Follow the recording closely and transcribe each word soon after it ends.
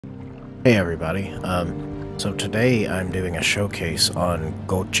Hey everybody, so today I'm doing a showcase on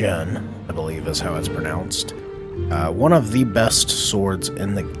Goujian, I believe is how it's pronounced. One of the best swords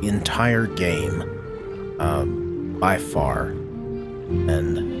in the entire game, by far.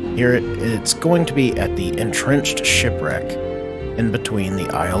 And here it's going to be at the entrenched shipwreck in between the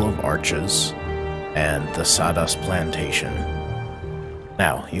Isle of Arches and the Sawdust Plantation.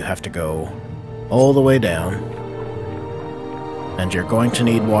 Now, you have to go all the way down, and you're going to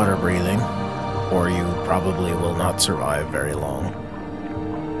need water breathing, or you probably will not survive very long.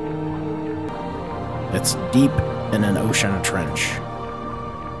 It's deep in an ocean trench.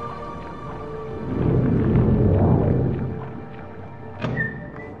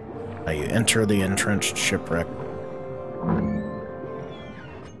 Now you enter the entrenched shipwreck.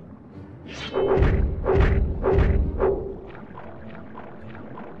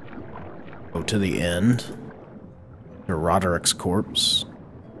 Go to the end. To Roderick's corpse.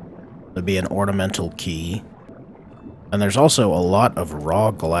 There'll be an ornamental key. And there's also a lot of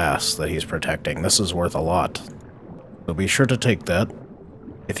raw glass that he's protecting. This is worth a lot. So be sure to take that,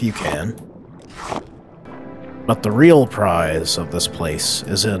 if you can. But the real prize of this place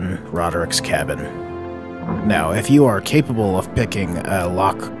is in Roderick's cabin. Now, if you are capable of picking a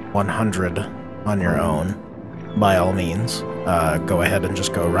Lock 100 on your own, by all means, go ahead and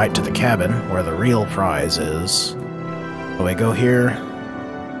just go right to the cabin where the real prize is. So we go here,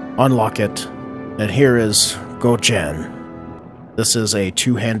 unlock it, and here is Goujian. This is a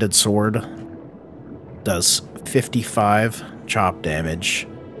two-handed sword. Does 55 chop damage,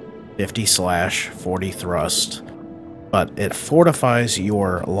 50 slash, 40 thrust, but it fortifies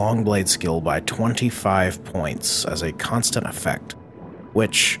your long blade skill by 25 points as a constant effect,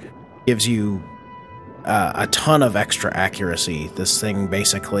 which gives you a ton of extra accuracy. This thing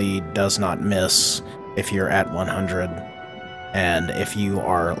basically does not miss if you're at 100. And if you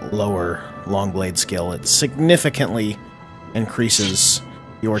are lower long blade skill, it significantly increases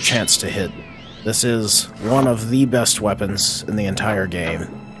your chance to hit. This is one of the best weapons in the entire game,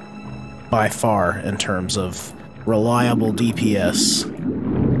 by far, in terms of reliable DPS.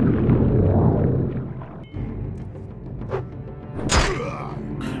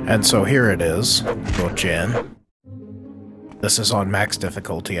 And so here it is, Goujian. This is on max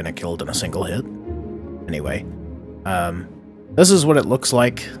difficulty and it killed in a single hit. Anyway, this is what it looks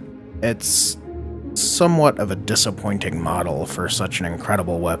like. It's somewhat of a disappointing model for such an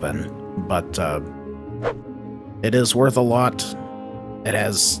incredible weapon, but it is worth a lot. It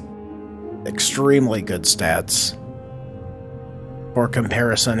has extremely good stats. For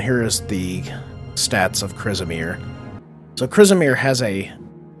comparison, here is the stats of Chrysamere. So Chrysamere has a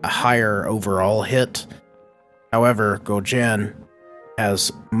higher overall hit. However, Goujian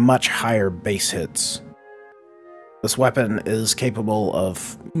has much higher base hits. This weapon is capable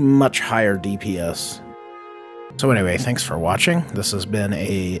of much higher DPS. So anyway, thanks for watching. This has been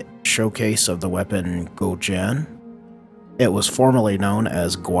a showcase of the weapon Goujian. It was formerly known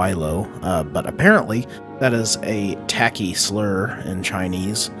as Guilo, but apparently that is a tacky slur in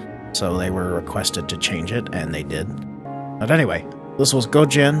Chinese, so they were requested to change it, and they did. But anyway, this was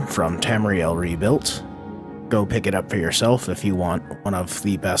Goujian from Tamriel Rebuilt. Go pick it up for yourself if you want one of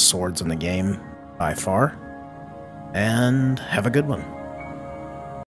the best swords in the game by far. And have a good one.